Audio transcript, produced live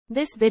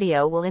This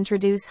video will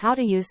introduce how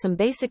to use some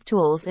basic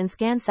tools in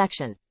scan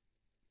section.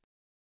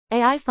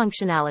 AI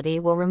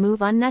functionality will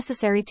remove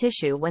unnecessary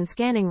tissue when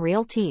scanning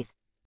real teeth.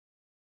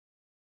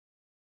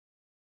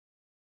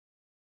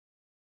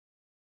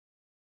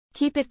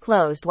 Keep it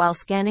closed while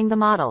scanning the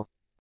model.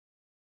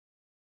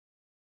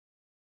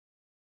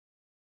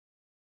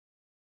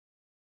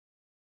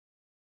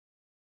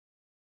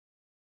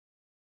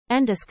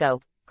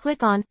 Endoscope.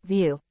 Click on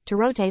View to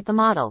rotate the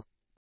model.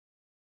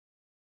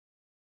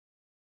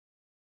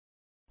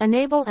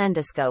 Enable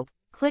Endoscope.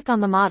 Click on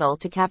the model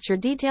to capture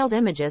detailed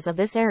images of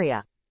this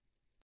area.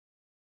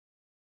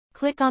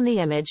 Click on the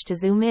image to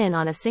zoom in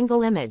on a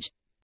single image.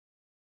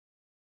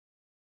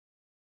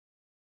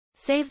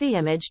 Save the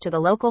image to the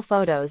local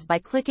photos by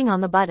clicking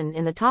on the button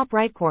in the top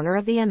right corner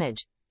of the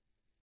image.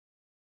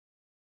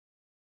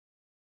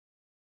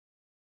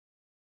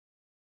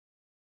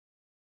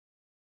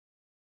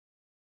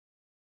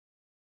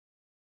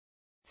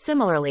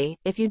 Similarly,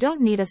 if you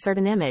don't need a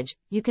certain image,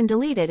 you can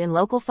delete it in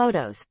local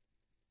photos.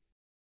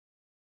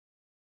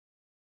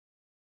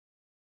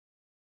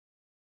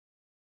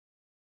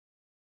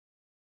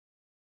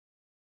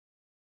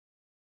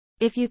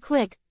 If you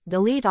click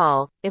Delete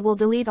All, it will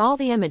delete all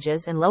the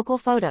images in local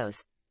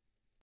photos.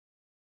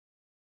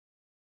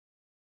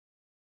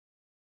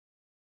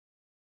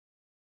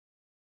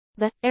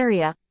 The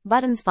Area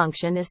Buttons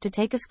function is to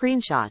take a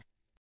screenshot.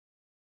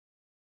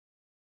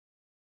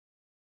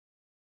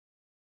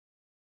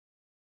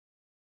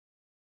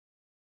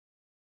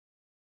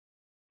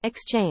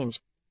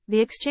 Exchange. The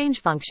exchange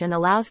function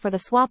allows for the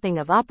swapping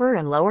of upper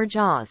and lower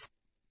jaws.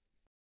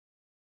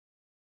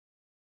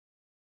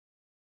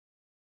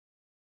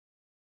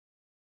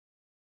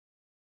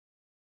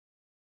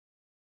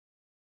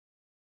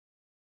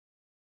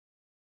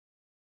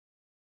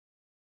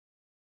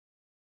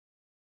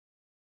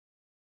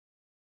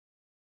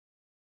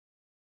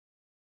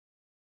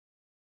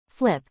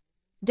 Flip.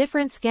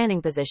 Different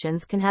scanning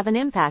positions can have an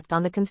impact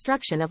on the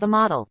construction of the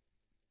model.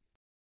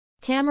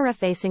 Camera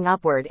facing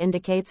upward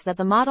indicates that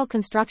the model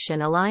construction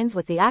aligns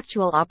with the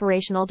actual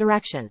operational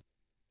direction.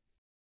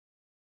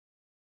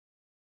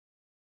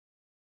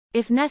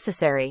 If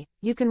necessary,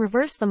 you can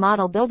reverse the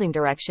model building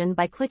direction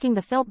by clicking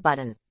the Filp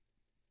button.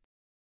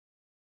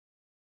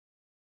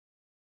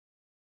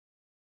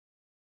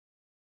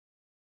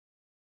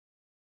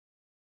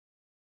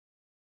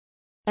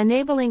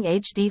 Enabling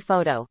HD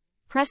photo.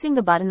 Pressing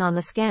the button on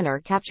the scanner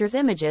captures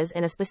images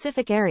in a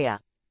specific area.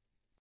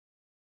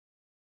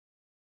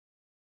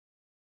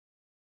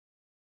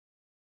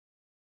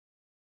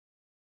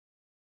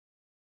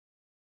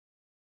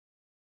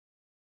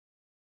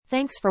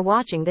 Thanks for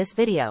watching this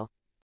video.